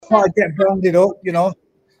thought I'd get branded up, you know.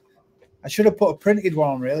 I should have put a printed one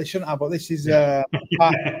on, really, shouldn't I? But this is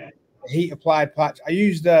heat applied patch. I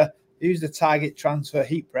used the Target Transfer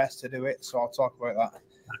heat press to do it, so I'll talk about that.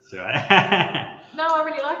 That's all right. No, I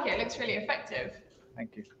really like it. It looks really effective.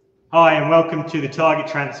 Thank you. Hi, and welcome to the Target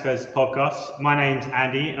Transfers podcast. My name's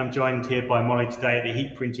Andy, and I'm joined here by Molly today at the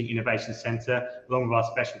Heat Printing Innovation Centre, along with our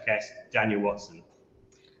special guest, Daniel Watson.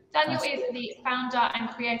 Daniel is the founder and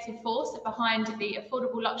creative force behind the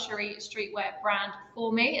affordable luxury streetwear brand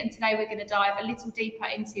For Me, and today we're going to dive a little deeper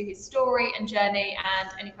into his story and journey and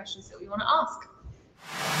any questions that we want to ask.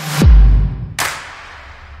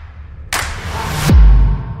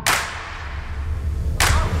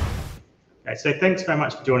 Okay, so thanks very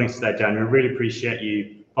much for joining us today, Daniel. We really appreciate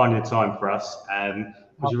you finding the time for us.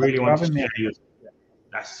 Because we really want to share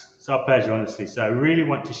it's our pleasure, honestly. So I really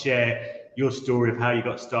want to share your story of how you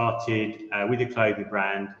got started with your clothing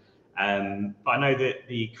brand. But I know that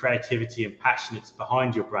the creativity and passion that's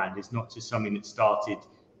behind your brand is not just something that started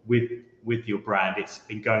with your brand. It's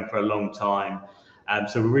been going for a long time.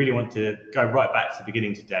 So we really want to go right back to the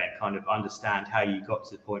beginning today and kind of understand how you got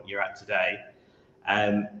to the point you're at today.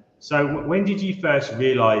 So when did you first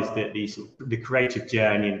realise that the creative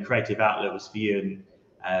journey and creative outlet was for you?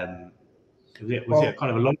 And was it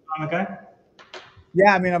kind of a long time ago?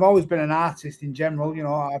 Yeah, I mean, I've always been an artist in general. You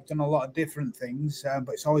know, I've done a lot of different things,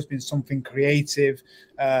 but it's always been something creative.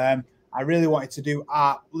 I really wanted to do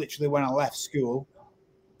art literally when I left school,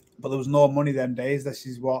 but there was no money them days. This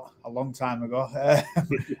is a long time ago.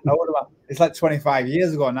 It's like 25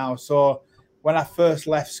 years ago now. So when I first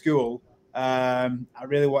left school, I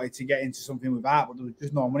really wanted to get into something with art, but there was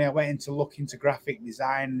just no money. I went into look into graphic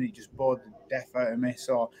design, and it just bored the death out of me.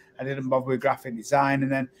 So I didn't bother with graphic design,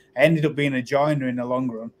 and then I ended up being a joiner in the long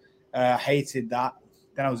run. I hated that.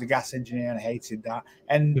 Then I was a gas engineer, and I hated that.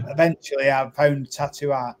 And eventually, I found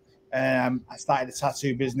tattoo art. I started a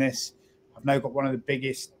tattoo business. I've now got one of the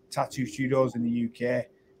biggest tattoo studios in the UK,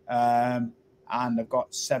 and I've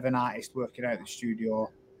got 7 artists working out of the studio.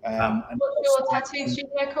 And what's your tattoo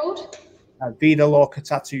studio called? Vida Loca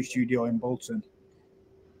Tattoo Studio in Bolton.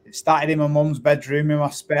 It started in my mum's bedroom, in my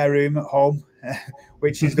spare room at home,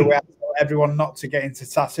 which is the way I tell everyone not to get into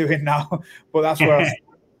tattooing now. But that's where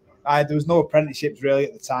there was no apprenticeships really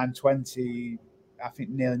at the time.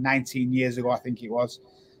 Nearly 19 years ago, I think it was.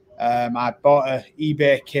 I bought an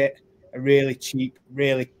eBay kit, a really cheap,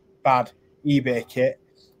 really bad eBay kit,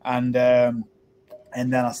 and then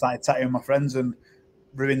I started tattooing my friends and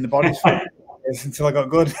ruined the bodies for until I got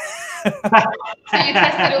good. So you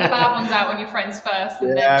tested all the bad ones out on your friends first,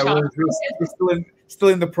 and then we're still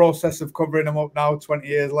in the process of covering them up now, 20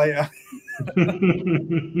 years later.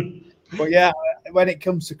 But yeah, when it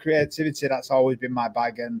comes to creativity, that's always been my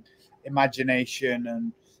bag, and imagination.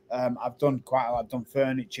 And I've done quite a lot. I've done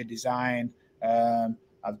furniture design.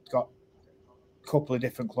 I've got a couple of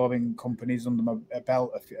different clothing companies under my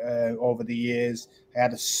belt over the years. I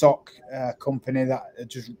had a sock company that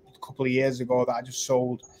just a couple of years ago that I just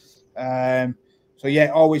sold. So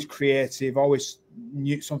yeah, always creative, always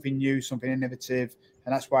something new, something innovative,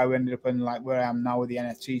 and that's why we ended up in like where I am now with the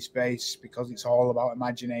NFT space, because it's all about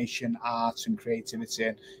imagination, art, and creativity.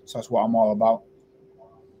 And so that's what I'm all about.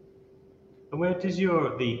 And where does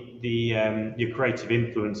your creative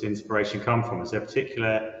inspiration come from? Is there a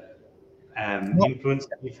particular influence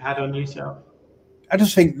that you've had on yourself? I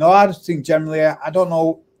just think generally, I don't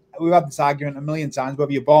know. We've had this argument a million times,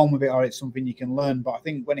 whether you're born with it or it's something you can learn. But I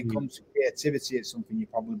think when it comes to creativity, it's something you're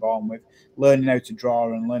probably born with. Learning how to draw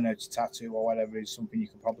and learning how to tattoo or whatever is something you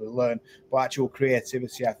can probably learn. But actual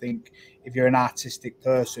creativity, I think, if you're an artistic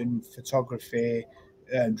person, photography,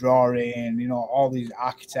 drawing, you know, all these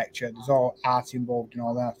architecture, there's all art involved in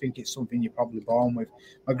all that. I think it's something you're probably born with.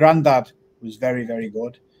 My granddad was very, very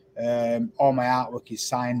good. All my artwork is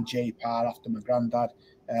signed J-Par after my granddad.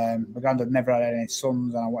 My granddad never had any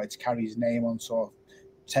sons, and I wanted to carry his name on. So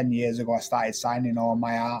 10 years ago, I started signing all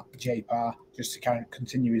my art J-Par just to kind of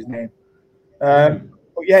continue his name. But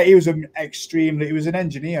yeah, he was an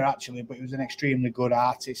engineer actually, but he was an extremely good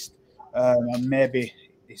artist. And maybe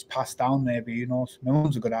it's passed down, maybe, you know. My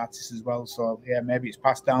mum's a good artist as well. So yeah, maybe it's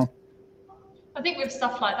passed down. I think with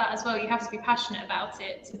stuff like that as well, you have to be passionate about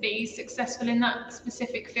it to be successful in that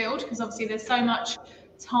specific field, because obviously there's so much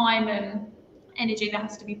time and energy that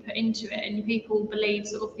has to be put into it, and people believe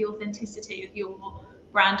sort of the authenticity of your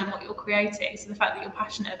brand and what you're creating. So the fact that you're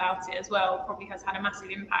passionate about it as well probably has had a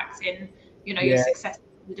massive impact in, you know, your success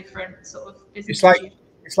in the different sort of businesses.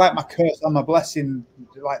 It's like my curse and my blessing,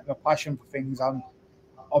 like my passion for things and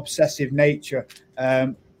obsessive nature.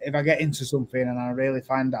 if I get into something and I really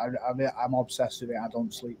find that I'm obsessed with it, I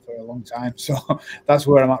don't sleep for a long time. So that's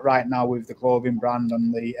where I'm at right now with the clothing brand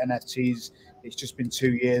and the NFTs. It's just been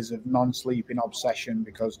 2 years of non-sleeping obsession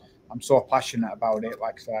because I'm so passionate about it.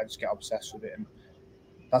 Like I said, I just get obsessed with it, and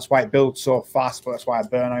that's why it builds so fast. But that's why I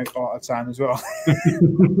burn out all the time as well.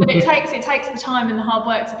 But it takes the time and the hard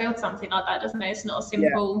work to build something like that, doesn't it? It's not a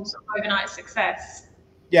simple sort of overnight success.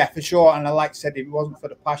 Yeah, for sure. And like I said, if it wasn't for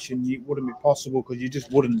the passion, it wouldn't be possible because you just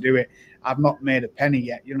wouldn't do it. I've not made a penny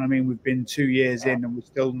yet. You know what I mean? We've been 2 years in and we've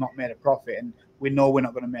still not made a profit. And we know we're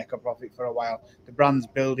not going to make a profit for a while. The brand's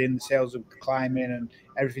building, the sales are climbing and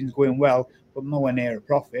everything's going well, but nowhere near a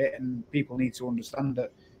profit. And people need to understand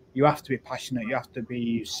that you have to be passionate. You have to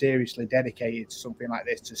be seriously dedicated to something like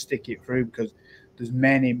this to stick it through, because there's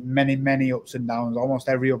many, many, many ups and downs. Almost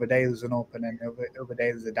every other day there's an up and then other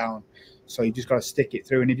day there's a down. So you just got to stick it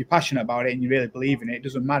through. And if you're passionate about it and you really believe in it, it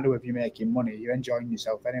doesn't matter if you're making money. You're enjoying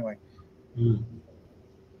yourself anyway. Mm.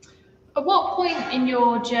 At what point in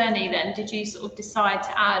your journey then did you sort of decide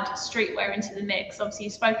to add streetwear into the mix? Obviously,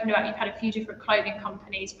 you've spoken about you've had a few different clothing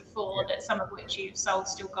companies before, that some of which you've sold,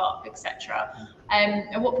 still got, etc.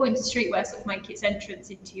 At what point did streetwear sort of make its entrance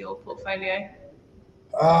into your portfolio?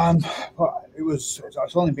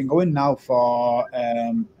 It's only been going now for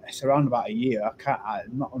it's around about a year.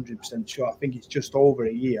 I'm not 100% sure. I think it's just over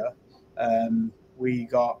a year. We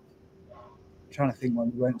got, I'm trying to think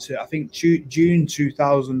when we went to, I think June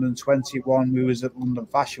 2021 we was at London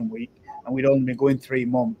Fashion Week, and we'd only been going 3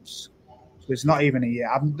 months, so it's not even a year.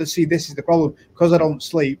 See, this is the problem, because I don't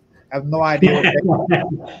sleep. I have no idea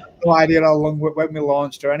how long when we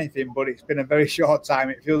launched or anything, but it's been a very short time.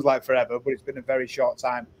 It feels like forever, but it's been a very short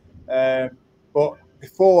time. But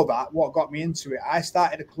before that, what got me into it, I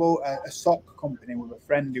started a sock company with a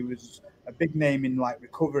friend who was a big name in like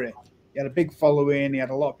recovery. He had a big following. He had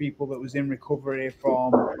a lot of people that was in recovery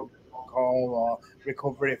from alcohol or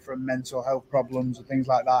recovery from mental health problems and things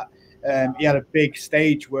like that. He had a big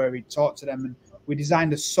stage where he talked to them, and we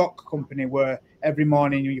designed a sock company where every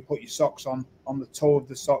morning you put your socks on the toe of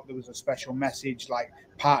the sock. There was a special message, like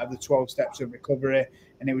part of the 12 steps of recovery.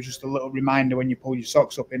 And it was just a little reminder when you pull your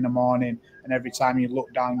socks up in the morning, and every time you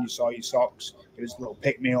looked down, you saw your socks. It was a little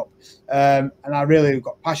pick-me-up. And I really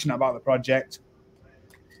got passionate about the project.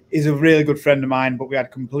 He's a really good friend of mine, but we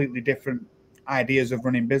had completely different ideas of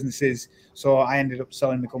running businesses. So I ended up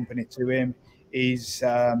selling the company to him. He's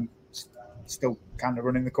still kind of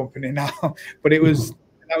running the company now, but that was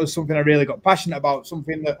something I really got passionate about,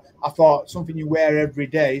 something that I thought, something you wear every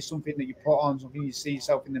day, something that you put on, something you see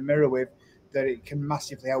yourself in the mirror with, that it can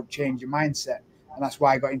massively help change your mindset. And that's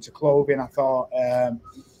why I got into clothing. I thought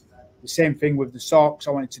the same thing with the socks.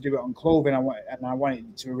 I wanted to do it on clothing. I wanted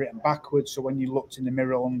it to be written backwards, so when you looked in the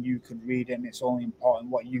mirror, only you could read it, and it's only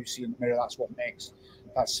important what you see in the mirror.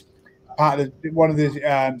 That's part of one of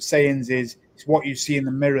the sayings is, it's what you see in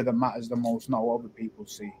the mirror that matters the most, not what other people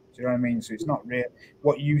see. Do you know what I mean? So it's not real.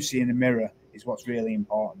 What you see in the mirror is what's really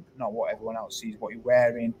important, not what everyone else sees. What you're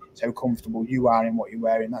wearing, it's how comfortable you are in what you're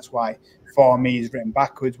wearing. That's why for me is written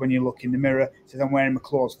backwards. When you look in the mirror, it says I'm wearing my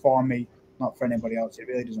clothes for me, not for anybody else. It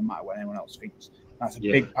really doesn't matter what anyone else thinks. That's a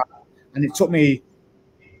big part. And it took me,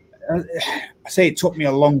 I say it took me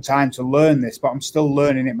a long time to learn this, but I'm still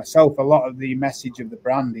learning it myself. A lot of the message of the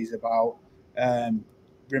brand is about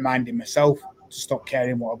reminding myself to stop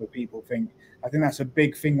caring what other people think. I think that's a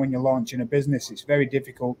big thing when you're launching a business. It's very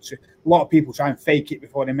difficult a lot of people try and fake it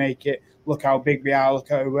before they make it. Look how big we are, look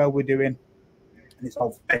how well we're doing. And it's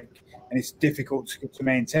all fake. And it's difficult to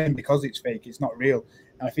maintain because it's fake. It's not real.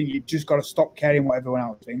 And I think you just got to stop caring what everyone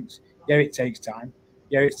else thinks. Yeah, it takes time.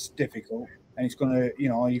 Yeah, it's difficult. And it's going to,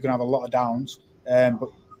 you're going to have a lot of downs. But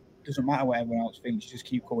it doesn't matter what everyone else thinks. You just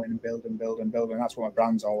keep going and build and build and build. And that's what my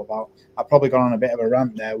brand's all about. I've probably gone on a bit of a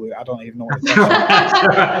rant there. I don't even know what it's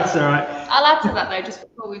That's all right. I'll add to that though, just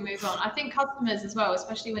before we move on. I think customers as well,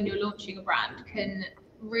 especially when you're launching a brand, can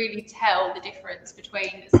really tell the difference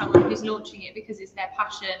between someone who's launching it because it's their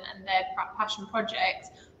passion and their passion project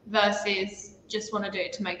versus just want to do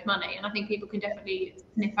it to make money. And I think people can definitely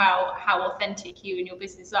sniff out how authentic you and your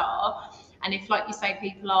business are. And if, like you say,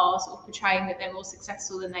 people are sort of portraying that they're more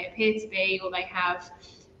successful than they appear to be, or they have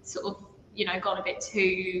sort of, gone a bit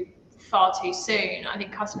too far too soon, I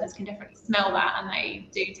think customers can definitely smell that, and they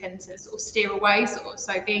do tend to sort of steer away.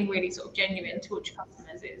 So being really sort of genuine towards your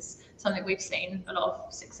customers is something we've seen a lot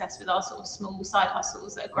of success with our sort of small side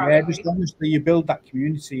hustles that are growing. Yeah, just honestly, you build that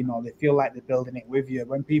community, they feel like they're building it with you.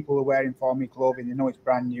 When people are wearing For Me clothing, they know it's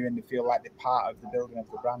brand new and they feel like they're part of the building of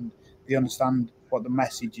the brand. They understand what the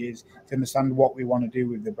message is, they understand what we want to do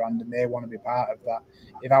with the brand, and they want to be part of that.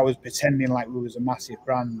 If I was pretending like we was a massive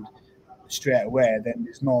brand, straight away, then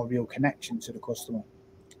there's no real connection to the customer.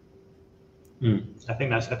 I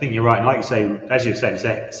think you're right. And like you say, as you said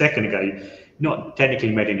a second ago, not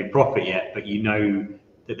technically made any profit yet, but you know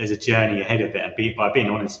that there's a journey ahead of it. And by being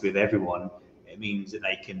honest with everyone, it means that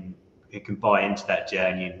they can buy into that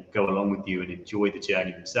journey and go along with you and enjoy the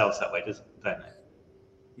journey themselves that way, don't they?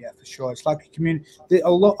 Yeah, for sure. It's like a community.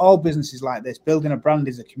 All businesses like this, building a brand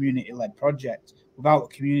is a community-led project. Without a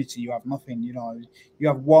community, you have nothing. You know, you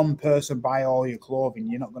have one person buy all your clothing,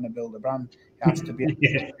 you're not going to build a brand. It has to be.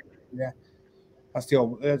 Yeah. That's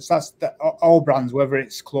all brands, whether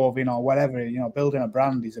it's clothing or whatever. You know, building a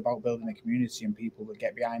brand is about building a community and people that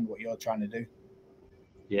get behind what you're trying to do.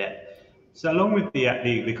 Yeah. So along with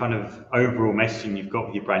the kind of overall messaging you've got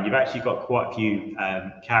with your brand, you've actually got quite a few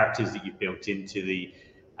characters that you've built into the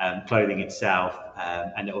clothing itself,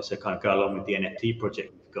 and it also kind of go along with the NFT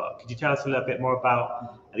project you've got. Could you tell us a little bit more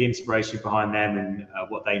about the inspiration behind them and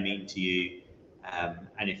what they mean to you,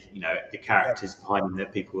 and if you know the characters behind them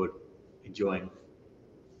that people would enjoy?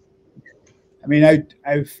 I mean, how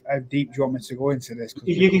deep do you want me to go into this?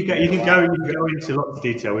 You can go into lots of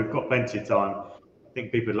detail. We've got plenty of time. I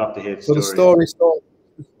think people would love to hear the story.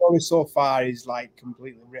 The story so far is like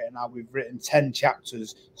completely written out. We've written 10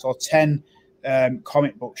 chapters, so 10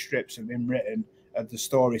 comic book strips have been written of the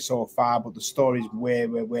story so far, but the story is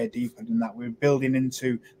way deeper than that. We're building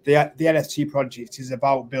into the NFT project is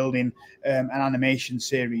about building an animation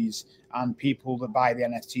series, and people that buy the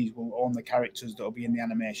NFTs will own the characters that will be in the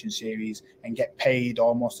animation series and get paid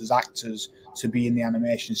almost as actors to be in the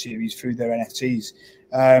animation series through their NFTs.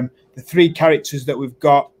 The 3 characters that we've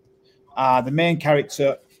got are the main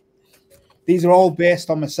character. These are all based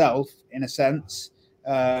on myself in a sense.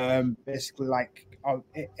 Basically, like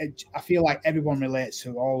I feel like everyone relates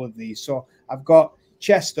to all of these. So I've got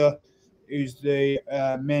Chester, who's the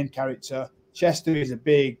main character. Chester is a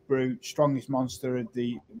big brute, strongest monster of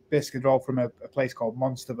the basically all from a place called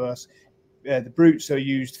Monsterverse. The brutes are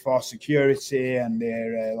used for security, and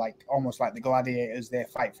they're like almost like the gladiators. They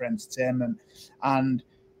fight for entertainment. And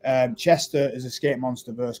Chester has escaped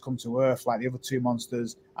Monsterverse, come to Earth like the other 2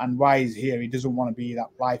 monsters. And why he's here, he doesn't want to be that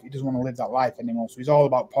life. He doesn't want to live that life anymore. So he's all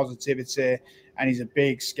about positivity. And he's a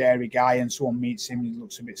big, scary guy. And someone meets him, he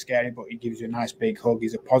looks a bit scary, but he gives you a nice big hug.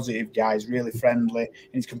 He's a positive guy. He's really friendly.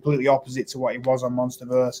 And he's completely opposite to what he was on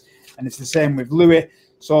Monsterverse. And it's the same with Louis.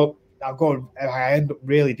 So I end up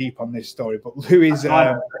really deep on this story, but Louis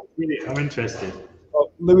I'm interested.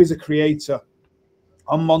 Louis is a creator.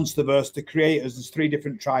 On Monsterverse, the creators, there's 3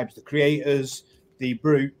 different tribes: the creators, the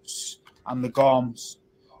brutes, and the Gorms.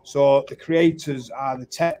 So the creators are the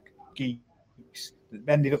tech geeks that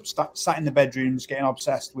ended up sat in the bedrooms getting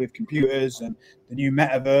obsessed with computers and the new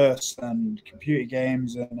metaverse and computer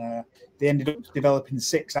games, and they ended up developing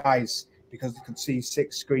 6 eyes because they could see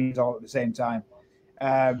 6 screens all at the same time.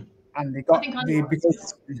 And they got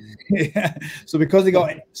because they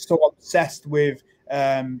got so obsessed with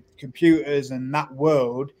computers and that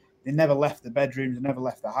world, they never left the bedrooms, they never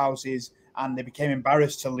left the houses, and they became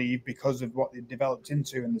embarrassed to leave because of what they developed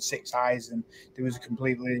into and the 6 eyes, and there was a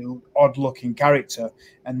completely odd looking character,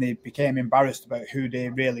 and they became embarrassed about who they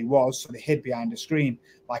really was, so they hid behind a screen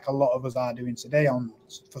like a lot of us are doing today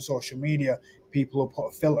for social media. People will put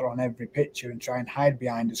a filter on every picture and try and hide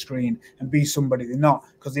behind a screen and be somebody they're not,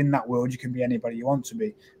 because in that world you can be anybody you want to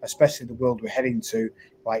be, especially the world we're heading to,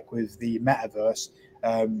 like with the metaverse.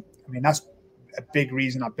 I mean, that's a big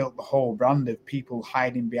reason I built the whole brand of people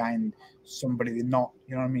hiding behind somebody they're not,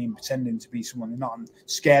 you know what I mean, pretending to be someone they're not and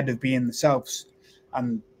scared of being themselves.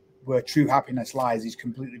 And where true happiness lies is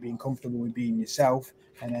completely being comfortable with being yourself,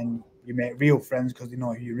 and then you make real friends because they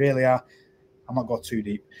know who you really are. I'm not going too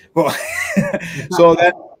deep, but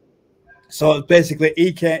so basically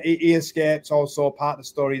he escapes. Also part of the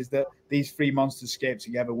story is that these 3 monsters escaped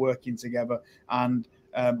together, working together, and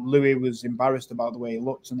Louis was embarrassed about the way he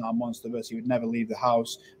looked in that Monsterverse. He would never leave the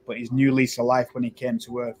house, but his new lease of life when he came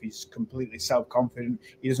to Earth, he's completely self-confident.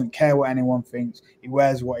 He doesn't care what anyone thinks. He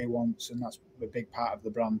wears what he wants, and that's a big part of the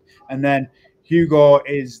brand. And then Hugo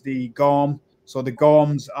is the Gorm. So the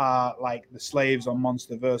Gorms are like the slaves on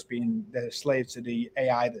Monsterverse, they're slaves to the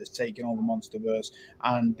AI that has taken over Monsterverse,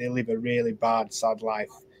 and they live a really bad, sad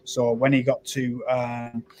life. So when he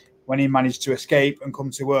managed to escape and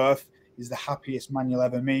come to Earth, he's the happiest man you'll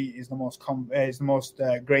ever meet. He's the most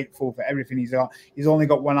grateful for everything he's got. He's only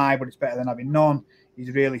got 1 eye, but it's better than having none.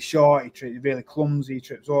 He's really short. He's really clumsy. He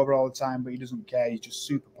trips over all the time, but he doesn't care. He's just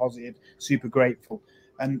super positive, super grateful.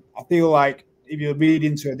 And I feel like if you read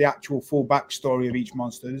into the actual full backstory of each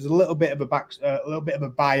monster, there's a little bit of a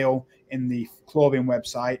bio in the clothing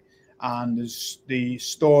website, and the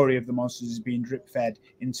story of the monsters is being drip fed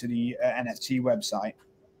into the NFT website.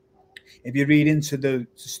 If you read into the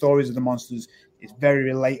stories of the monsters, it's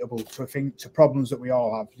very relatable to problems that we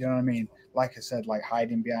all have. You know what I mean? Like I said, like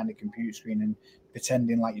hiding behind a computer screen and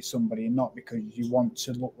pretending like you're somebody, and not because you want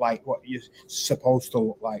to look like what you're supposed to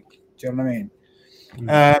look like. Do you know what I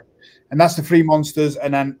mean? And that's the 3 monsters.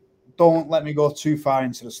 And then don't let me go too far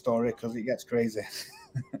into the story because it gets crazy.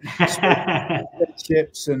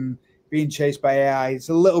 Chips and being chased by AI. It's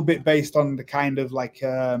a little bit based on the kind of like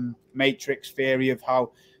Matrix theory of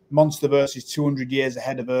how Monsterverse is 200 years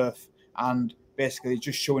ahead of Earth, and basically it's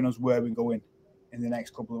just showing us where we're going in the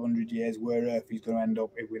next couple of 100 years, where Earth is going to end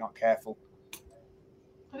up if we're not careful.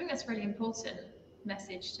 I think that's a really important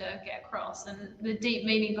message to get across, and the deep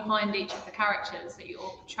meaning behind each of the characters that you're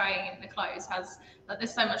portraying in the clothes has, like,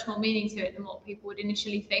 there's so much more meaning to it than what people would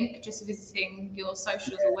initially think just visiting your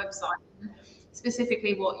socials or website. And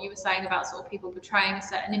specifically what you were saying about sort of people portraying a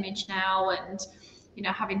certain image now, and you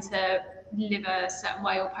know, having to live a certain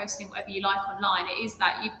way or posting whatever you like online. It is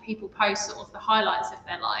that people post sort of the highlights of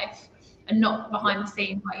their life and not behind the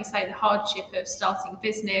scenes, like you say, the hardship of starting a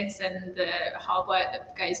business and the hard work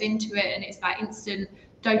that goes into it. And it's that instant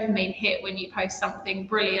dopamine hit when you post something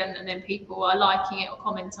brilliant and then people are liking it or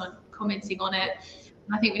commenting on it.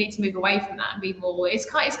 And I think we need to move away from that and be more. It's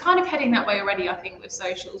kind of heading that way already, I think, with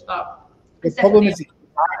socials, but the problem is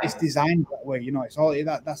it's designed that way. You know, it's all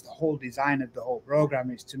that's the whole design of the whole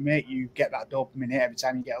program, is to make you get that dopamine hit every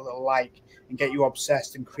time you get a little like, and get you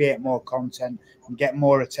obsessed and create more content and get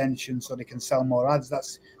more attention so they can sell more ads.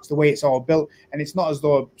 That's the way it's all built. And it's not as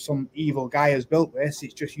though some evil guy has built this.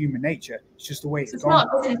 It's just human nature. It's just the way it's gone. It's a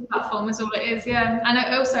smart business platform is all it is, yeah. And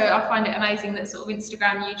I find it amazing that sort of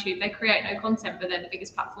Instagram, YouTube, they create no content, but they're the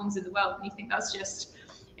biggest platforms in the world. And you think that's just...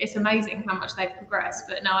 it's amazing how much they've progressed.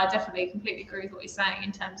 But no, I definitely completely agree with what you're saying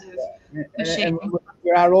in terms of machine.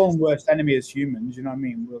 We're our own worst enemy as humans, you know what I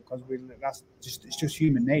mean? Because it's just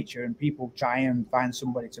human nature, and people try and find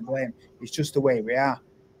somebody to blame. It's just the way we are.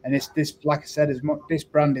 And it's this, like I said, this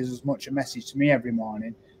brand is as much a message to me every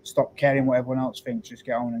morning. Stop caring what everyone else thinks. Just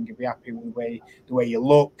get on and be happy with the way you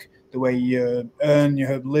look, the way you earn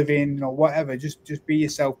your living, or whatever. Just be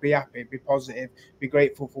yourself, be happy, be positive, be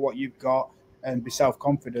grateful for what you've got, and be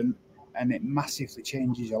self-confident, and it massively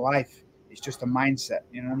changes your life. It's just a mindset,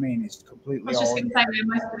 you know what I mean? It's completely. I was just going to say,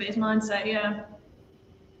 most of it is mindset, yeah.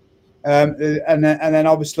 And then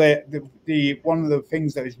obviously the one of the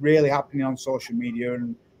things that is really happening on social media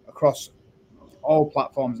and across all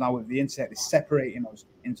platforms now with the internet is separating us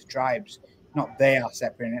into tribes. Not they are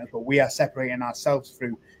separating us, but we are separating ourselves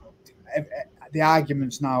through the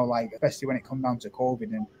arguments now, like especially when it comes down to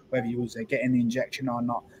COVID and whether you was getting the injection or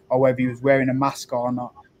not, or whether you was wearing a mask or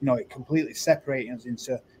not. You know, it completely separating us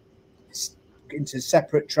into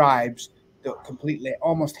separate tribes that completely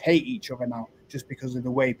almost hate each other now, just because of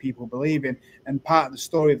the way people believe in. And part of the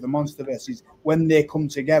story of the Monsterverse is when they come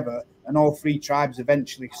together and all 3 tribes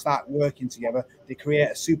eventually start working together, they create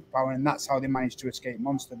a superpower, and that's how they manage to escape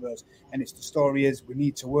Monsterverse. And it's the story is we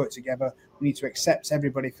need to work together. We need to accept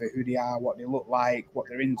everybody for who they are, what they look like, what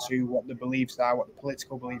they're into, what their beliefs are, what the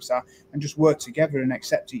political beliefs are, and just work together and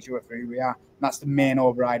accept each other for who we are. And that's the main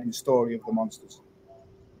overriding story of the Monsters.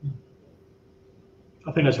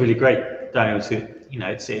 I think that's really great, Daniel. So, you know,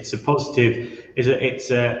 it's a positive. It's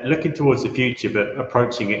looking towards the future, but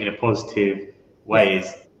approaching it in a positive way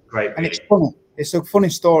is great. And it's funny. It's a funny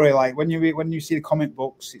story. Like when you see the comic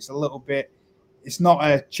books, it's a little bit. It's not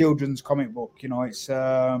a children's comic book, you know. It's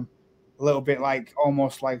a little bit like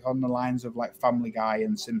almost like on the lines of like Family Guy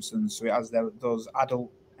and Simpsons. So it has those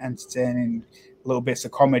adult entertaining little bits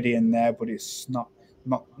of comedy in there, but it's not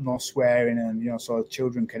no swearing, and you know, so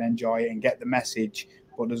children can enjoy it and get the message,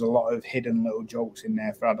 but there's a lot of hidden little jokes in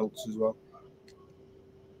there for adults as well.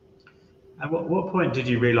 At what point did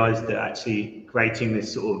you realize that actually creating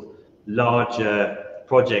this sort of larger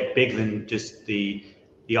project, bigger than just the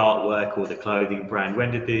artwork or the clothing brand, when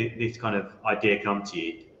did this kind of idea come to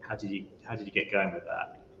you? How did you get going with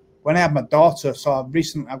that? When I had my daughter, so I've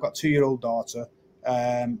got a 2-year-old daughter,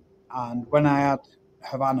 and when I had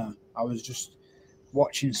Havana, I was just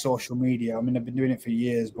watching social media. I mean, I've been doing it for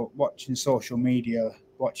years, but watching social media,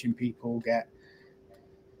 watching people get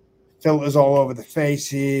filters all over the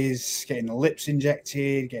faces, getting the lips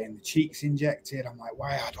injected, getting the cheeks injected. I'm like,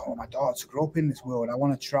 why? I don't want my daughter to grow up in this world. I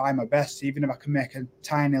want to try my best, even if I can make a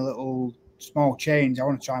tiny little small change. I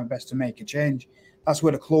want to try my best to make a change. That's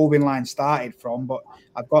where the clothing line started from. But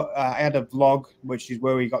I had a vlog, which is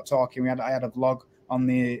where we got talking. I had a vlog on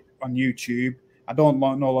YouTube. I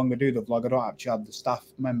no longer do the vlog. I don't actually have the staff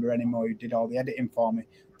member anymore who did all the editing for me.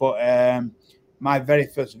 But my very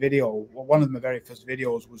first video, one of my very first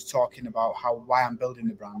videos was talking about why I'm building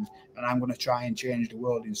the brand, and I'm going to try and change the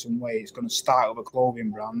world in some way. It's going to start with a clothing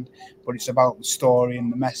brand, but it's about the story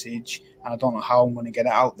and the message, and I don't know how I'm going to get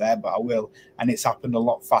it out there, but I will. And it's happened a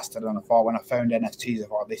lot faster than I thought. When I found NFTs, I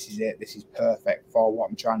thought, this is it. This is perfect for what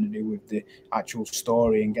I'm trying to do with the actual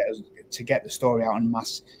story and get the story out in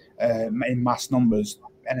mass numbers.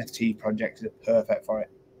 NFT projects are perfect for it.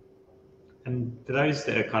 And for those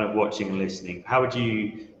that are kind of watching and listening, how would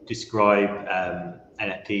you describe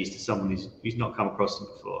NFTs to someone who's not come across them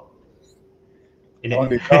before?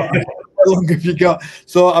 How long have you got?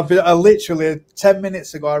 So I literally 10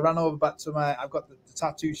 minutes ago, I ran over back to I've got the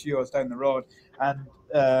tattoo studios down the road, and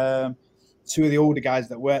two of the older guys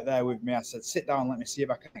that work there with me, I said, sit down, let me see if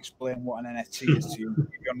I can explain what an NFT is to you,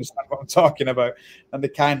 if you understand what I'm talking about. And they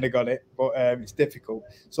kind of got it, but it's difficult.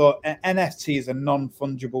 So an NFT is a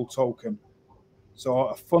non-fungible token. So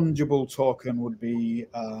a fungible token would be,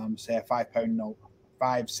 say, a £5 note.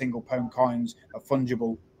 5 single pound coins are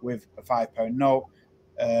fungible with a £5 note.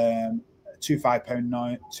 2 £5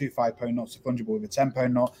 notes are fungible with a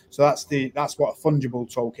 £10 note. So that's what a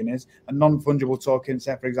fungible token is. A non-fungible token,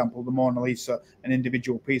 say for example the Mona Lisa, an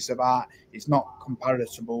individual piece of art, it's not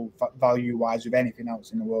comparable value-wise with anything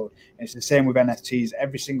else in the world. And it's the same with NFTs.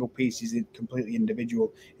 Every single piece is completely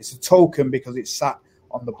individual. It's a token because it's sat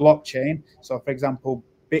on the blockchain. So for example,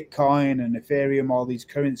 Bitcoin and Ethereum, all these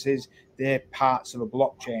currencies, they're parts of a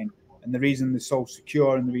blockchain. And the reason they're so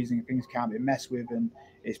secure and the reason things can't be messed with, and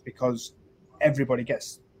it's because everybody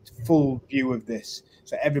gets full view of this.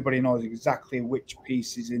 So everybody knows exactly which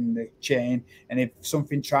piece is in the chain. And if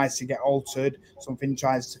something tries to get altered, something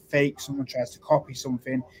tries to fake, someone tries to copy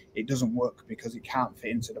something, it doesn't work because it can't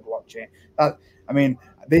fit into the blockchain.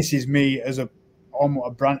 This is me as almost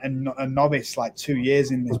a brand and a novice, like 2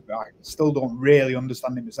 years in this, but I still don't really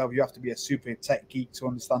understand it myself. You have to be a super tech geek to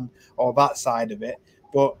understand all that side of it.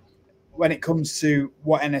 But when it comes to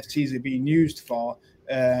what NFTs are being used for,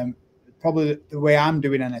 probably the way I'm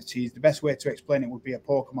doing NFTs, the best way to explain it would be a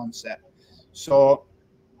Pokemon set. So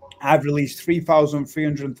I've released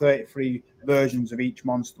 3,333 versions of each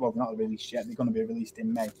monster. Well, they're not released yet. They're going to be released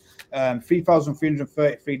in May.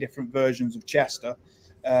 3,333 different versions of Chester.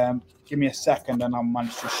 Give me a second and I'll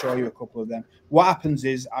manage to show you a couple of them. What happens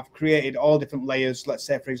is I've created all different layers. Let's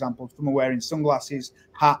say, for example, some are wearing sunglasses,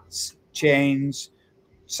 hats, chains,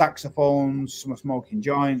 saxophones, some are smoking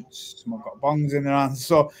joints, some have got bongs in their hands.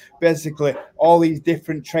 So basically all these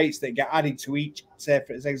different traits that get added to each, say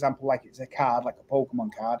for example, like it's a card, like a Pokemon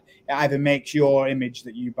card, it either makes your image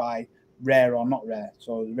that you buy rare or not rare.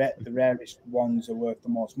 So the rarest ones are worth the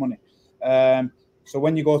most money. So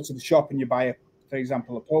when you go to the shop and you buy, for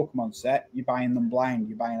example, a Pokemon set, you're buying them blind,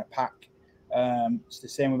 you're buying a pack. It's the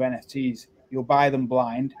same with NFTs. You'll buy them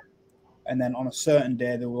blind, and then on a certain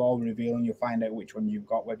day they will all reveal and you'll find out which one you've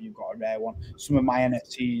got, whether you've got a rare one. Some of my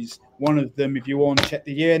NFTs, one of them, if you own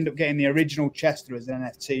you end up getting the original Chester as an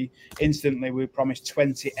NFT, instantly we promise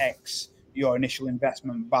 20x your initial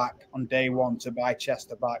investment back on day one to buy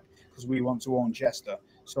Chester back, because we want to own Chester.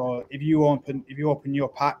 So if you open your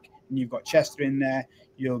pack and you've got Chester in there,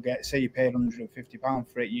 you'll get, say you paid £150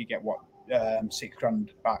 for it, you get what,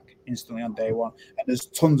 £6,000 back instantly on day one. And there's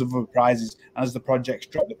tons of other prizes. As the projects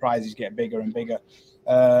drop, the prizes get bigger and bigger.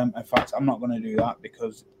 In fact, I'm not going to do that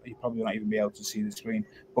because you probably won't even be able to see the screen.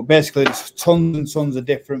 But basically, there's tons and tons of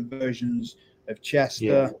different versions of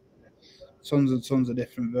Chester, tons and tons of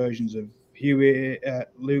different versions of Hugo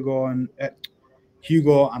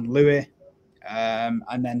and Louis.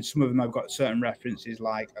 And then some of them have got certain references,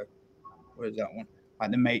 like what is that one?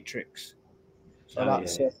 Like the Matrix. So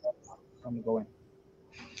that's it. I'm going.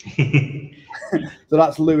 So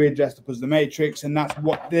that's Louis dressed up as the Matrix, and that's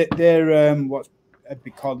what they're what's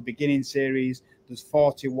called the beginning series. There's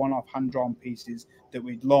 40 one-off hand-drawn pieces that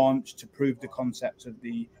we'd launched to prove the concept of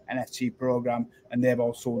the NFT program, and they've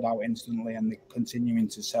all sold out instantly, and they're continuing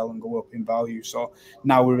to sell and go up in value. So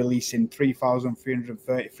now we're releasing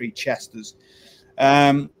 3,333 Chesters.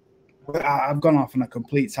 But I've gone off on a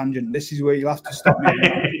complete tangent. This is where you'll have to stop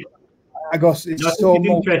me. I guess it's so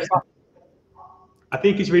interesting. I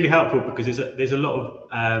think it's really helpful because there's a lot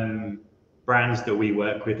of brands that we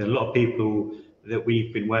work with, and a lot of people that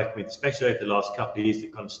we've been working with, especially over the last couple of years,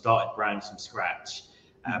 that kind of started brands from scratch.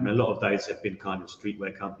 And a lot of those have been kind of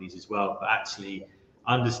streetwear companies as well. But actually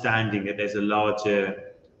understanding that there's a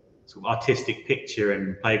larger sort of artistic picture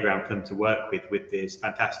and playground for them to work with this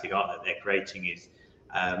fantastic art that they're creating is,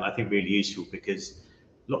 I think, really useful, because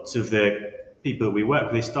lots of the people that we work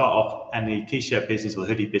with, they start off, and the t-shirt business or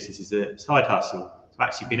hoodie business is a side hustle. So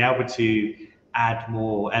actually being able to add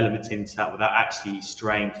more elements into that without actually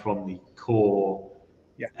straying from the core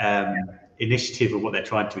initiative of what they're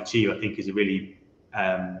trying to achieve, I think is a really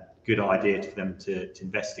good idea for them to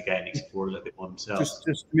investigate and explore a little bit more themselves.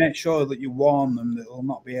 Just to make sure that you warn them that they'll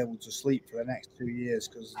not be able to sleep for the next 2 years,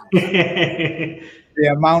 because the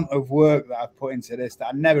amount of work that I've put into this that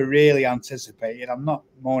I never really anticipated. I'm not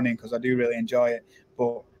moaning because I do really enjoy it,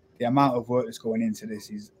 but the amount of work that's going into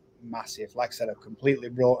this is massive. Like I said, I've completely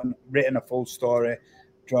written a full story,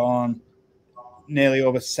 drawn nearly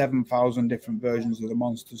over 7,000 different versions of the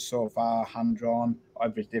monsters so far, hand drawn.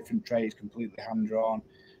 Every different trait is completely hand drawn.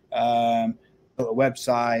 Built a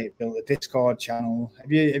website, built a Discord channel.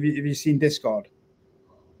 Have you seen Discord?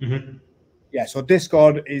 Mm-hmm. Yeah, so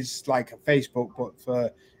Discord is like a Facebook, but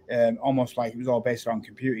for almost like it was all based around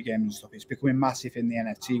computer games and stuff. It's becoming massive in the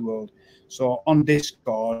NFT world. So on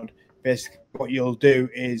Discord, basically what you'll do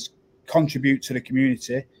is contribute to the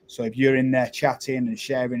community. So if you're in there chatting and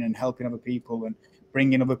sharing and helping other people and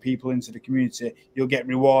bringing other people into the community, you'll get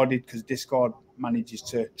rewarded because Discord manages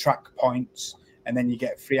to track points, and then you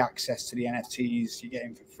get free access to the NFTs. You get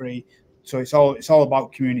them for free. So it's all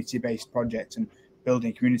about community-based projects and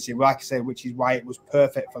building community. Like I say, which is why it was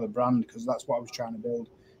perfect for the brand, because that's what I was trying to build.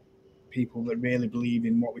 People that really believe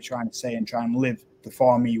in what we're trying to say and try and live the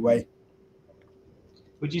For Me way.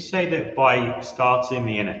 Would you say that by starting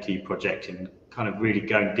the NFT project and kind of really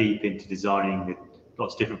going deep into designing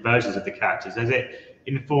lots of different versions of the characters, has it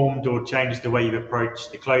informed or changed the way you've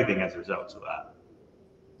approached the clothing as a result of that?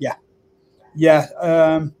 Yeah.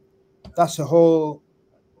 That's a whole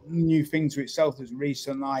new thing to itself that's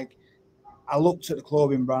recent. Like, I looked at the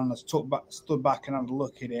clothing brand, I stood back and had a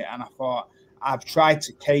look at it, and I thought, I've tried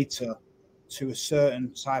to cater to a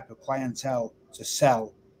certain type of clientele to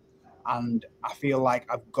sell, and I feel like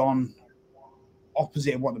I've gone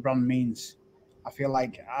opposite of what the brand means. I feel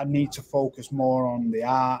like I need to focus more on the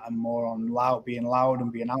art and more on being loud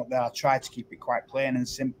and being out there. I try to keep it quite plain and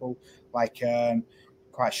simple, like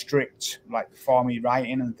quite strict, like For Me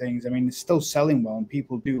writing and things. I mean, it's still selling well and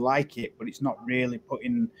people do like it, but it's not really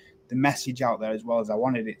putting the message out there as well as I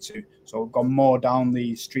wanted it to. So I've gone more down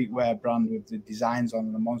the streetwear brand with the designs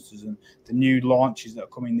on the monsters, and the new launches that are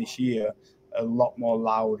coming this year a lot more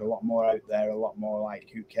loud, a lot more out there, a lot more like,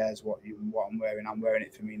 who cares what I'm wearing? I'm wearing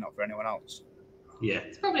it for me, not for anyone else. Yeah,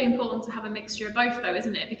 it's probably important to have a mixture of both, though,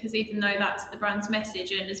 isn't it? Because even though that's the brand's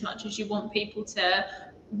message, and as much as you want people to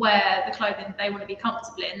wear the clothing they want to be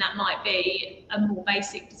comfortable in, that might be a more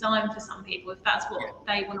basic design for some people. If that's what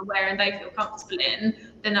they want to wear and they feel comfortable in,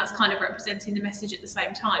 then that's kind of representing the message at the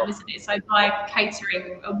same time, isn't it? So by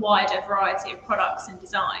catering a wider variety of products and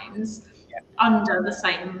designs under the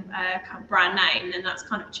same brand name, then that's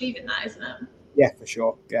kind of achieving that, isn't it? Yeah, for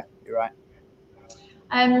sure. Yeah, you're right.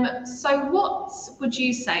 So what would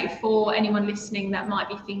you say for anyone listening that might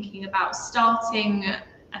be thinking about starting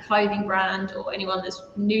a clothing brand, or anyone that's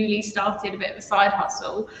newly started a bit of a side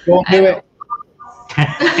hustle? Don't do it.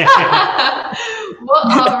 What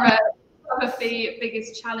are some of the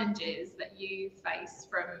biggest challenges that you face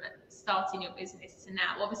from starting your business to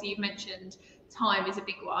now? Obviously, you've mentioned time is a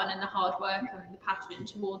big one, and the hard work and the passion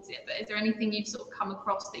towards it. But is there anything you've sort of come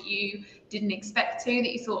across that you didn't expect to, that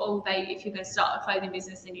you thought, if you're going to start a clothing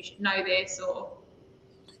business, then you should know this? Or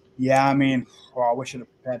yeah, I mean, I wish I'd have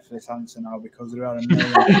prepared for this answer now, because there are a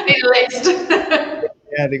million.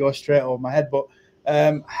 Yeah, they go straight over my head. But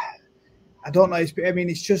I don't know.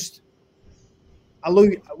 It's just,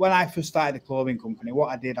 when I first started the clothing company,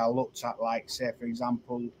 what I did, I looked at, like, say, for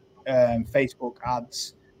example, Facebook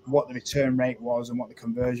ads, what the return rate was and what the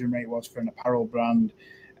conversion rate was for an apparel brand,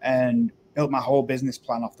 and built my whole business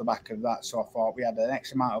plan off the back of that. So I thought, we had an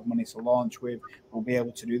X amount of money to launch with, we'll be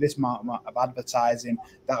able to do this amount of advertising,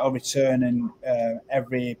 that'll return, and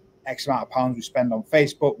every X amount of pounds we spend on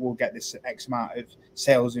Facebook, we'll get this X amount of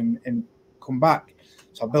sales in come back.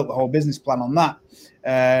 So I built the whole business plan on that.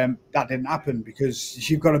 That didn't happen, because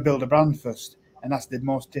you've got to build a brand first, and that's the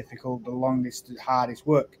most difficult, the longest, the hardest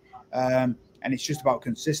work. And it's just about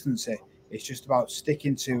consistency. It's just about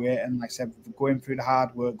sticking to it. And like I said, going through the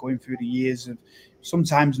hard work, going through the years of,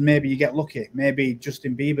 sometimes maybe you get lucky. Maybe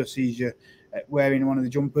Justin Bieber sees you wearing one of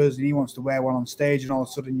the jumpers and he wants to wear one on stage, and all of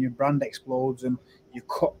a sudden your brand explodes and you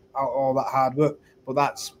cut out all that hard work. But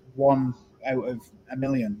that's one out of a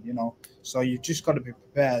million, you know. So you've just got to be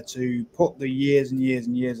prepared to put the years and years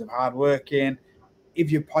and years of hard work in.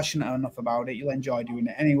 If you're passionate enough about it, you'll enjoy doing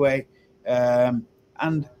it anyway. And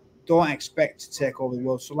don't expect to take over the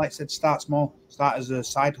world. So like I said, start small, start as a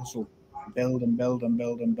side hustle, build and build and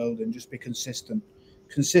build and build, and just be consistent.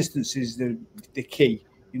 Consistency is the key,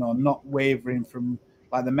 you know, not wavering from,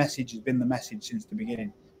 like, the message has been the message since the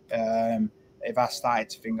beginning. if I started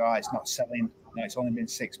to think, oh, it's not selling, it's only been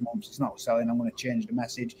 6 months, it's not selling, I'm going to change the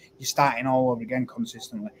message. You're starting all over again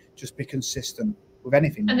consistently. Just be consistent with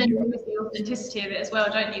anything. And then with the authenticity of it as well,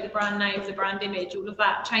 don't you? The brand name, the brand image, all of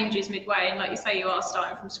that changes midway. And like you say, you are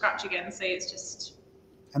starting from scratch again. So it's just...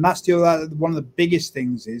 And that's still one of the biggest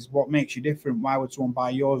things is what makes you different. Why would someone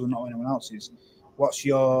buy yours and not anyone else's? What's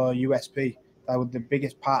your USP? That would the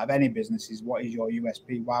biggest part of any business is what is your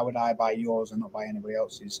USP? Why would I buy yours and not buy anybody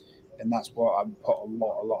else's? And that's what I put a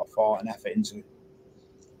lot of thought and effort into.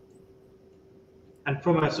 And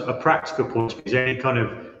from a sort of practical point of view, is there any kind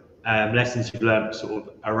of lessons you've learned sort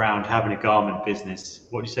of around having a garment business?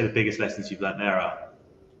 What would you say the biggest lessons you've learned there are?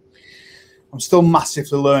 I'm still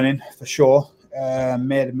massively learning for sure.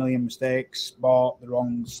 Made a million mistakes, bought the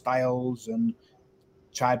wrong styles and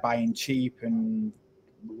tried buying cheap and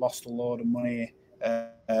lost a load of money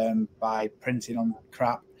by printing on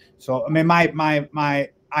crap. So I mean, my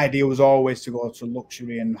idea was always to go to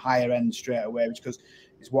luxury and higher end straight away, because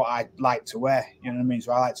it's what I like to wear. You know what I mean?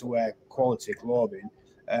 So I like to wear quality clothing,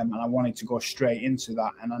 and I wanted to go straight into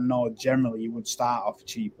that. And I know generally you would start off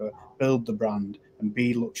cheaper, build the brand, and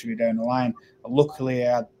be luxury down the line. Luckily,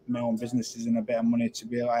 I had my own businesses and a bit of money to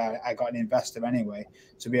be. I got an investor anyway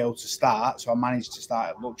to be able to start. So I managed to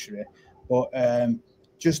start at luxury, but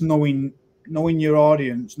just knowing your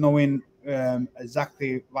audience, knowing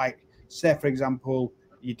exactly, like, say for example,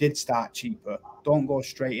 you did start cheaper. Don't go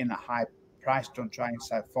straight in at high price. Don't try and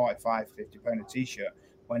sell 45, 50 pound a t-shirt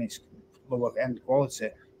when it's lower end quality,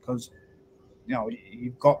 because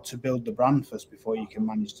you've got to build the brand first before you can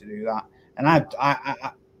manage to do that. And I'm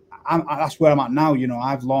that's where I'm at now.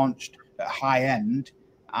 I've launched at high end,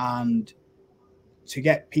 and to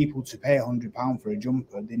get people to pay £100 for a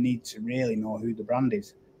jumper, they need to really know who the brand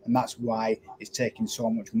is. And that's why it's taking so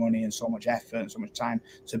much money and so much effort and so much time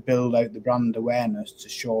to build out the brand awareness, to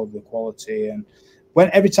show the quality. And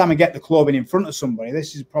every time I get the clothing in front of somebody,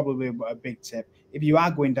 this is probably a big tip. If you are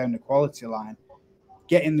going down the quality line,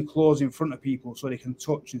 getting the clothes in front of people so they can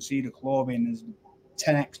touch and see the clothing is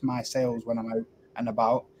 10x my sales when I'm out and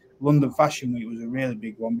about. London Fashion Week was a really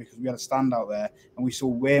big one because we had a stand out there and we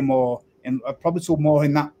sold way more, and I probably sold more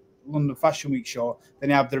in that London Fashion Week show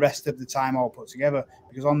than I have the rest of the time all put together,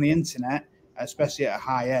 because on the internet, especially at a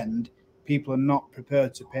high end, people are not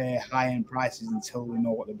prepared to pay high end prices until they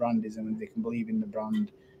know what the brand is and they can believe in the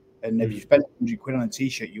brand. And if you spend £100 on a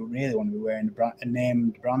t-shirt, you really want to be wearing a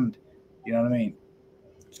named brand. You know what I mean?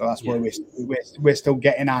 So that's why we're still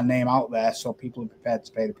getting our name out there, so people are prepared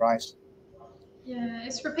to pay the price. Yeah,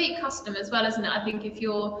 it's repeat custom as well, isn't it? I think if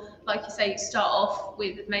you're, like you say, you start off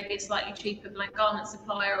with maybe a slightly cheaper blank garment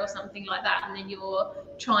supplier or something like that, and then you're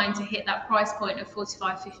trying to hit that price point of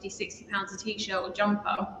 45, 50, 60 pounds a t-shirt or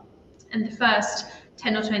jumper, and the first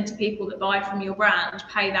 10 or 20 people that buy from your brand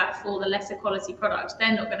pay that for the lesser quality product,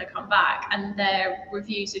 they're not going to come back, and their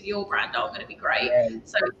reviews of your brand aren't going to be great. Yeah.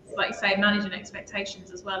 So it's like you say, managing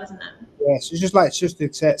expectations as well, isn't it? Yes, it's just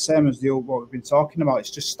the same as what we've been talking about. It's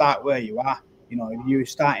just start where you are. If you're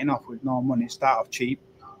starting off with no money, start off cheap.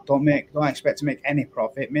 Don't expect to make any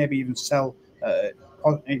profit. Maybe even sell,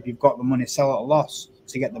 if you've got the money, sell at a loss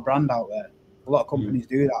to get the brand out there. A lot of companies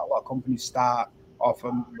do that. A lot of companies start off, a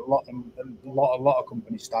lot of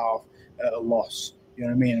companies start off at a loss. You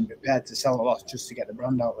know what I mean? And prepared to sell at a loss just to get the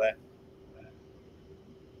brand out there.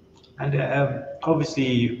 And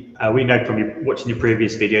obviously, we know from watching your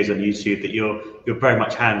previous videos on YouTube that you're very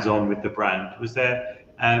much hands-on with the brand. Was there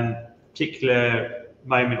particular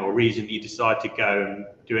moment or reason that you decide to go and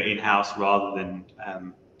do it in-house rather than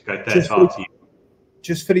to go third party?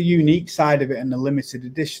 Just for the unique side of it and the limited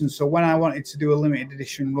edition. So when I wanted to do a limited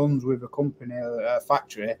edition runs with a company, a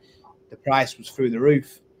factory, the price was through the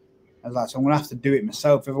roof. I was like, so I'm gonna have to do it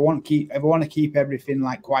myself. If I want to keep everything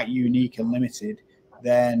like quite unique and limited,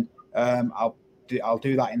 then I'll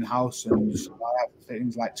do that in-house. And I have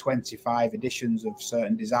things like 25 editions of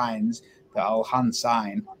certain designs that I'll hand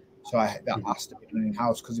sign. So that has to be done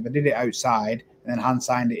in-house, because if I did it outside and then hand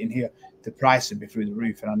signed it in here, the price would be through the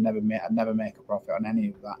roof, and I'd never make a profit on any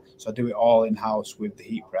of that. So I do it all in-house with the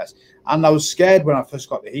heat press. And I was scared when I first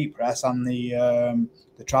got the heat press and the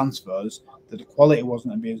transfers that the quality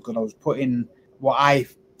wasn't going to be as good. I was putting what I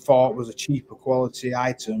thought was a cheaper quality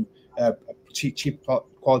item, cheap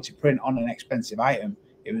quality print on an expensive item.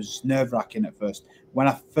 It was nerve-wracking at first. When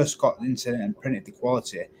I first got into it and printed the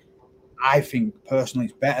quality, I think personally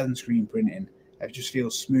it's better than screen printing. It just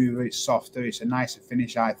feels smoother, it's softer, it's a nicer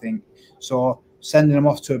finish, I think. So sending them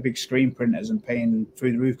off to a big screen printers and paying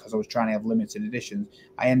through the roof because I was trying to have limited editions,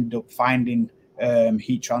 I ended up finding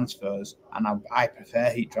heat transfers, and I prefer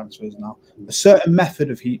heat transfers now. A certain method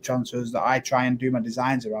of heat transfers that I try and do my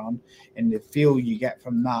designs around, and the feel you get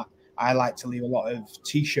from that, I like to leave a lot of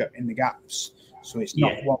t-shirt in the gaps, so it's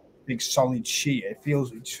not one big solid sheet. It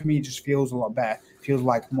feels, for me, it just feels a lot better. It feels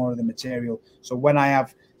like more of the material. So when I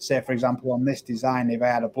have, say for example on this design, if I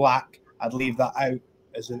had a black, I'd leave that out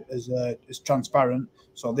as transparent.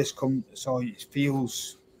 So so it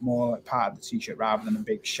feels more like part of the t-shirt rather than a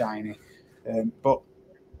big shiny. But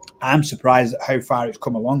I'm surprised at how far it's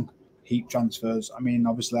come along, heat transfers. I mean,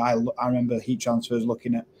 obviously, I remember heat transfers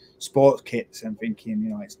looking at sports kits and thinking, you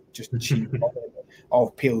know, it's just cheap,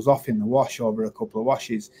 all peels off in the wash over a couple of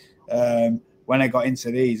washes. When I got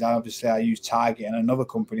into these, obviously, I used Target and another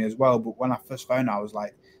company as well. But when I first found out, I was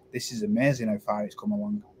like, this is amazing how far it's come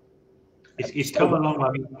along. It's come along.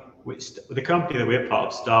 I mean, the company that we're part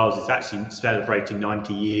of, Styles, is actually celebrating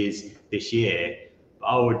 90 years this year.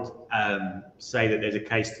 I would say that there's a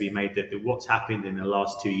case to be made that what's happened in the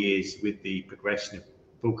last 2 years with the progression of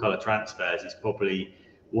full colour transfers is probably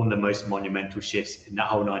one of the most monumental shifts in that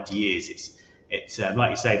whole 90 years. It's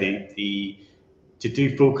like you say, to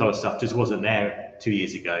do full colour stuff just wasn't there 2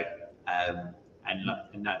 years ago, and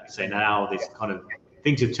so now this kind of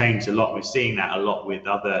things have changed a lot. We're seeing that a lot with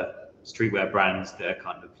other streetwear brands that are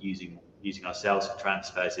kind of using ourselves for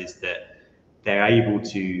transfers, is that they're able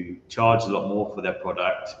to charge a lot more for their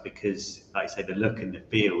product because, like I say, the look and the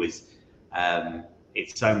feel is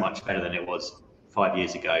it's so much better than it was 5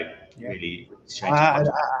 years ago. Really changed.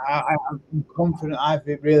 I'm confident. I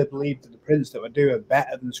really believe that the prints that we do are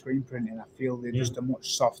better than screen printing. I feel they're just a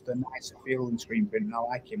much softer, nicer feel than screen printing. I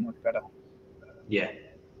like it much better. Yeah,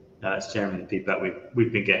 that's generally the feedback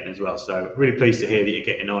we've been getting as well. So really pleased to hear that you're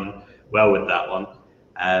getting on well with that one.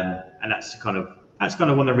 And that's kind of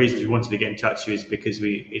one of the reasons we wanted to get in touch with you, is because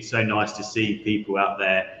it's so nice to see people out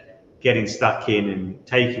there getting stuck in and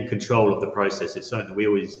taking control of the process. It's something that we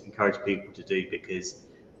always encourage people to do, because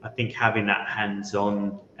I think having that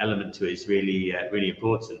hands-on element to it is really, really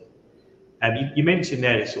important. You mentioned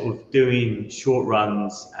there sort of doing short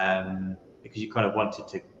runs because you kind of wanted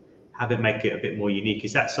to have it, make it a bit more unique.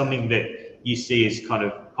 Is that something that you see as kind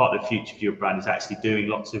of part of the future for your brand, is actually doing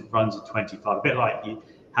lots of runs of 25, a bit like you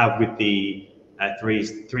have with the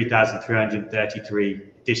 3,333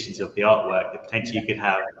 editions of the artwork, that potentially you could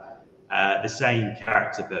have the same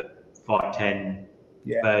character but 5-10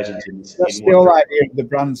 versions. That's the whole idea of the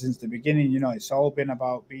brand since the beginning. You know, it's all been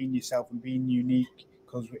about being yourself and being unique,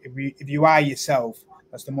 because if you are yourself,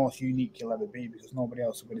 that's the most unique you'll ever be, because nobody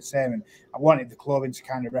else will be the same. And I wanted the clothing to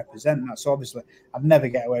kind of represent that. So obviously, I'd never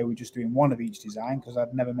get away with just doing one of each design, because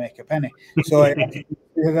I'd never make a penny. So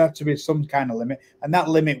there had to be some kind of limit, and that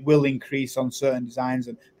limit will increase on certain designs.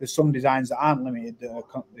 And there's some designs that aren't limited that are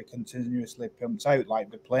continuously pumped out,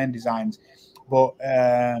 like the plain designs. But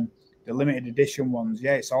the limited edition ones,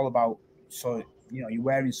 it's all about, so you know, you're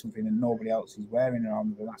wearing something that nobody else is wearing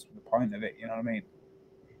around, and that's the point of it. You know what I mean?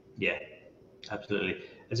 Yeah. Absolutely.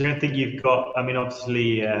 Is there anything you've got? I mean,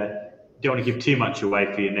 obviously, don't want to give too much away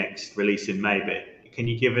for your next release in May, but can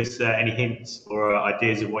you give us any hints or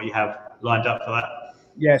ideas of what you have lined up for that?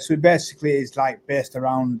 Yeah, so basically it's like based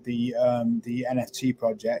around the NFT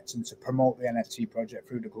project, and to promote the NFT project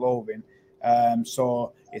through the clothing.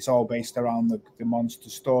 So it's all based around the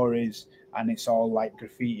monster stories, and it's all like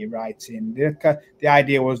graffiti writing. The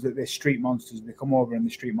idea was that the street monsters, they come over in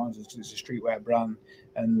the street monsters because it's a streetwear brand,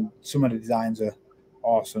 and some of the designs are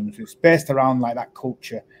awesome. So it's based around like that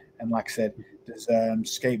culture, and like I said, there's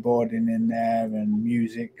skateboarding in there, and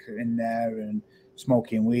music in there, and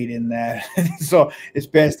smoking weed in there. So it's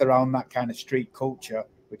based around that kind of street culture,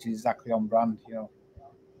 which is exactly on brand. You know,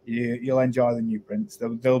 you'll enjoy the new prints.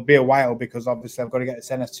 There'll be a while, because obviously I've got to get this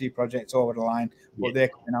NFT project over the line, but they're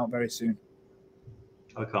coming out very soon.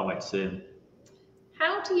 I can't wait to see them.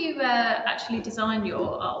 How do you actually design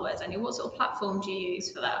your artwork, Daniel? What sort of platform do you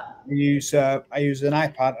use for that? I use an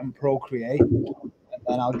iPad and Procreate, and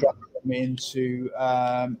then I'll drop them into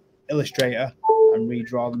Illustrator and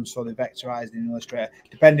redraw them so they're vectorized in Illustrator.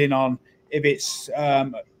 Depending on if it's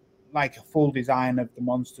like a full design of the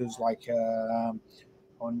monsters, like I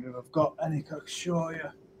wonder if I've got any I can show you.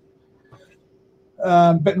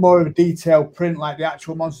 A bit more of a detailed print like the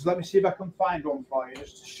actual monsters. Let me see if I can find one for you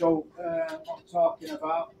just to show what I'm talking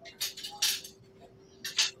about.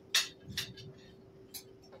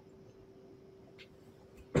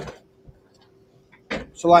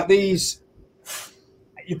 So like these,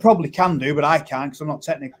 you probably can do, but I can't because I'm not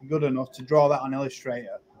technically good enough to draw that on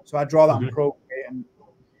Illustrator. So I draw that on Procreate, and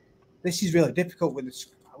this is really difficult with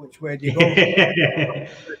which way do you go?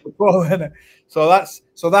 So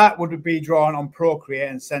that would be drawn on Procreate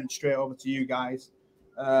and sent straight over to you guys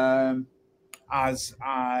as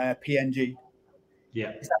PNG.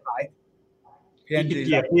 Yeah. Is that right? PNG,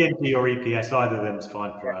 yeah, PNG or EPS, either of them is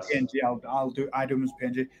fine for us. PNG, I do them as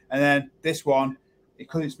PNG, and then this one,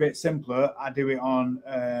 because it's a bit simpler, I do it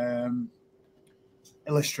on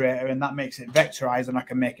Illustrator, and that makes it vectorized, and I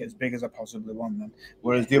can make it as big as I possibly want. Then,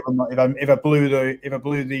 whereas the other one, if I blew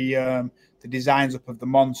the designs up of the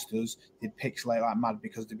monsters, they'd pixelate like mad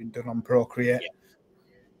because they've been done on Procreate. Yeah.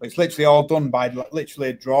 But it's literally all done by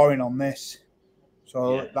literally drawing on this.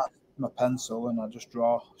 So that's my pencil, and I just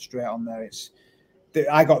draw straight on there.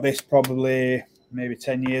 I got this probably maybe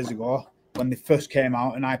 10 years ago when they first came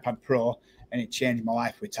out, an iPad Pro, and it changed my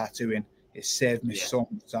life with tattooing. It saved me so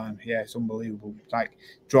much time. Yeah, it's unbelievable. It's like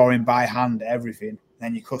drawing by hand, everything.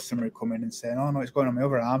 Then your customer would come in and say, "Oh no, it's going on my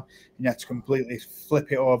other arm," and you have to completely flip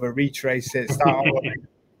it over, retrace it, start all over.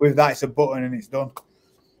 With that, it's a button and it's done.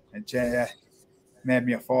 It made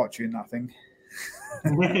me a fortune, that thing.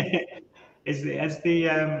 As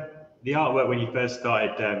the artwork when you first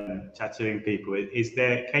started tattooing people,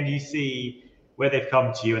 can you see where they've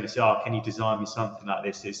come to you and they say, "Oh, can you design me something like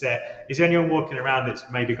this?" Is there anyone walking around that's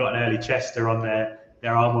maybe got an early Chester on their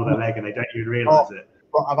arm or their leg and they don't even realise it?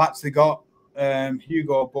 But I've actually got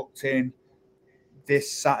Hugo booked in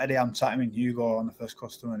this Saturday. I'm tattooing Hugo on the first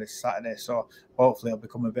customer this Saturday, so hopefully it'll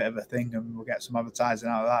become a bit of a thing and we'll get some advertising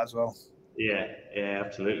out of that as well. Yeah,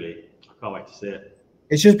 absolutely. I can't wait to see it.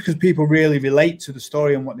 It's just because people really relate to the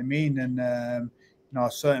story and what they mean, and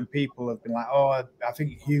certain people have been like, "Oh, I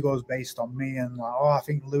think Hugo's based on me," and like, "Oh, I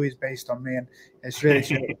think Louis is based on me," and it's really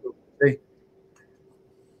cool to see.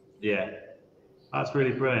 Yeah, that's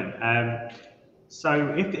really brilliant.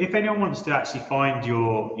 So, if anyone wants to actually find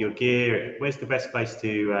your gear, where's the best place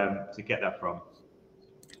to get that from?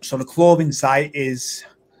 So the clothing site is.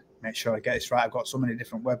 Make sure I get this right. I've got so many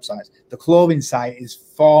different websites. The clothing site is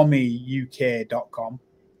formeuk.com.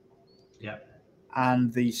 Yeah.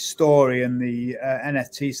 And the story and the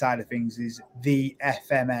NFT side of things is the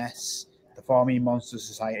FMS, the For Me Monster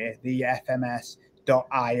Society, the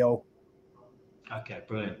FMS.io. Okay,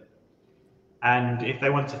 brilliant. And if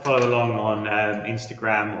they want to follow along on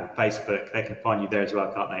Instagram or Facebook, they can find you there as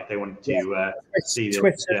well, can't they? If they want to see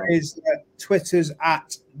Twitter's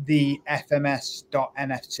at the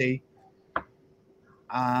FMS.NFT.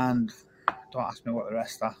 And don't ask me what the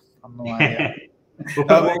rest are. I'm no idea. We'll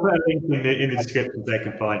put a link in the description so they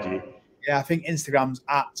can find you. Yeah, I think Instagram's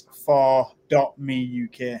at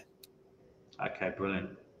for.meuk. Okay, brilliant.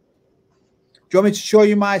 Do you want me to show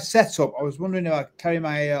you my setup? I was wondering if I could carry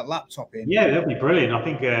my laptop in. Yeah, that'd be brilliant. I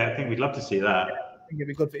think we'd love to see that. I think it'd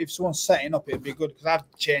be good if someone's setting up. It'd be good because I've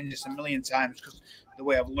changed this a million times because the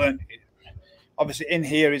way I've learned it. Obviously, in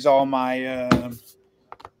here is all my.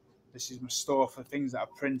 This is my store for things that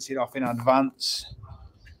I've printed off in advance,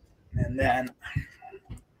 and then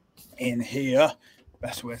in here,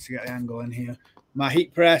 best way to get the angle in here, my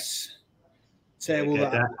heat press table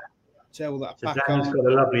table that I pack on. Dan's got a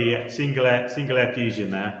lovely single air fusion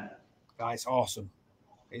there. Guys, awesome.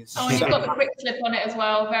 You've got the quick slip on it as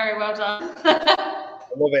well. Very well done. I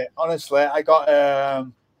love it. Honestly, I got I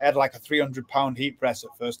had like a 300-pound heat press at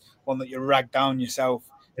first, one that you rag down yourself.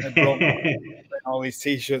 And broke all these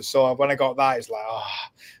t-shirts. So when I got that, it's like, oh.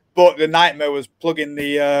 But the nightmare was plugging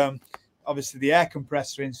the obviously the air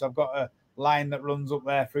compressor in. So I've got a line that runs up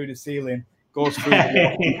there through the ceiling. Goes through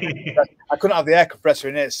the wall. I couldn't have the air compressor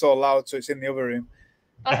in it. It's so loud, so it's in the other room.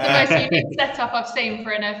 That's the most unique setup I've seen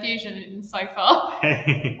for an air fusion so far.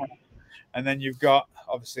 And then you've got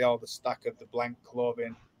obviously all the stack of the blank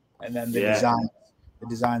clothing, and then the design. The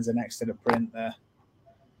designs are next to the print there.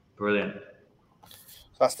 Brilliant.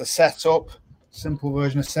 So that's the setup. Simple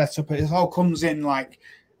version of setup. It all comes in like.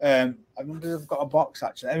 I wonder if I've got a box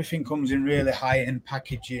actually. Everything comes in really high-end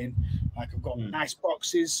packaging. Like I've got nice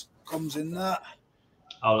boxes. Comes in that.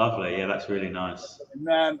 Oh, lovely. Yeah, that's really nice.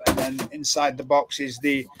 And then inside the box is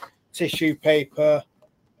the tissue paper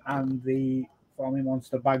and the For Me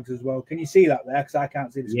Monster bags as well. Can you see that there? Because I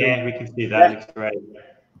can't see the screen. Yeah, we can see that. It looks great.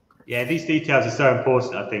 Yeah, these details are so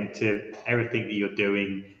important, I think, to everything that you're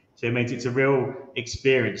doing. So it means it's a real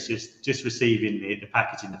experience just receiving the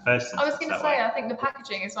package in the first instance. I was going to say, I think the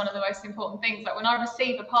packaging is one of the most important things. Like when I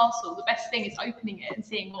receive a parcel, the best thing is opening it and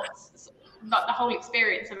seeing what's like the whole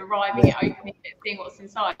experience of arriving it, opening it, seeing what's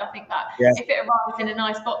inside. I think that if it arrives in a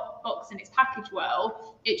nice box and it's packaged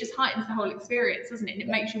well, it just heightens the whole experience, doesn't it? And it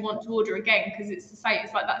makes you want to order again because it's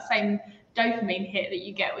like that same dopamine hit that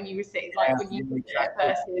you get when you receive, like when you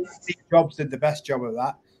versus. Steve Jobs did the best job of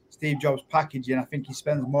that. Steve Jobs packaging, I think he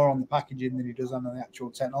spends more on the packaging than he does on the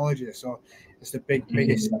actual technology. So it's the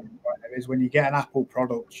biggest point is when you get an Apple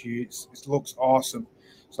product, it looks awesome.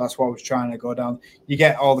 So that's what I was trying to go down. You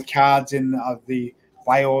get all the cards in of the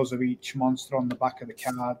bios of each monster on the back of the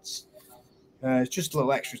cards. It's just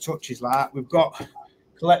little extra touches like that. We've got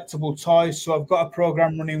collectible toys. So I've got a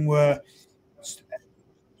program running where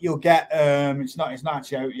you'll get it's not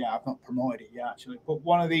actually out yet. I've not promoted it yet actually. But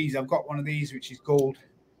I've got one of these which is gold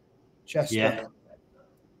Chester. Yeah.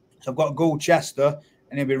 So I've got a gold Chester,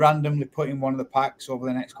 and he'll be randomly put in one of the packs over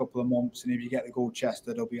the next couple of months. And if you get the gold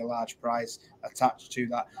Chester, there'll be a large prize attached to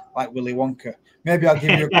that, like Willy Wonka. Maybe I'll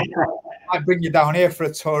give you I'd bring you down here for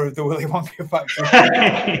a tour of the Willy Wonka factory.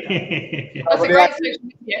 That's a great social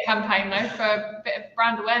media campaign, though, for a bit of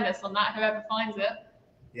brand awareness on that, whoever finds it.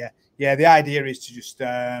 Yeah, the idea is to just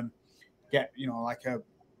get, like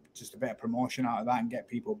just a bit of promotion out of that and get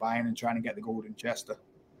people buying and trying to get the golden Chester.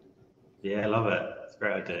 Yeah, I love it. It's a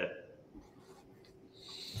great idea.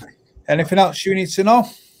 Anything else you need to know?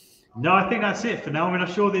 No, I think that's it for now. I mean,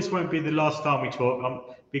 I'm sure this won't be the last time we talk.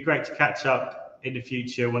 It'd be great to catch up in the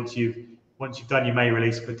future once you've done your May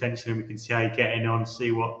release potentially, and we can see how you're getting on,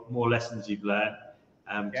 see what more lessons you've learned.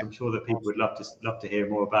 I'm sure that people would love to hear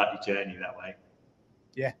more about your journey that way.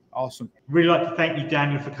 Yeah, awesome. Really like to thank you,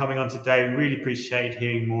 Daniel, for coming on today. We really appreciate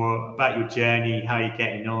hearing more about your journey, how you're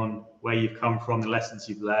getting on, where you've come from, the lessons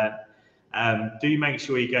you've learned. Do make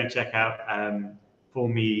sure you go and check out For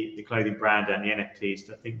Me, the clothing brand, and the NFTs.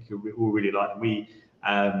 I think you'll all really like them. We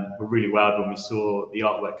were really wowed when we saw the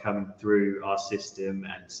artwork coming through our system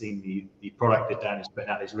and seeing the product that Dan has put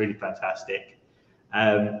out is really fantastic.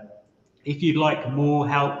 If you'd like more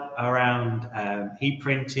help around heat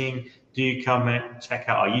printing, do come and check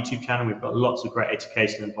out our YouTube channel. We've got lots of great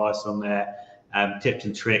educational advice on there, tips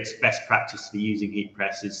and tricks, best practice for using heat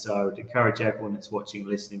presses. So I'd encourage everyone that's watching,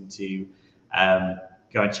 listening to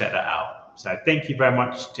go and check that out. So thank you very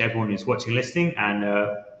much to everyone who's watching, listening, and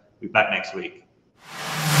we'll be back next week.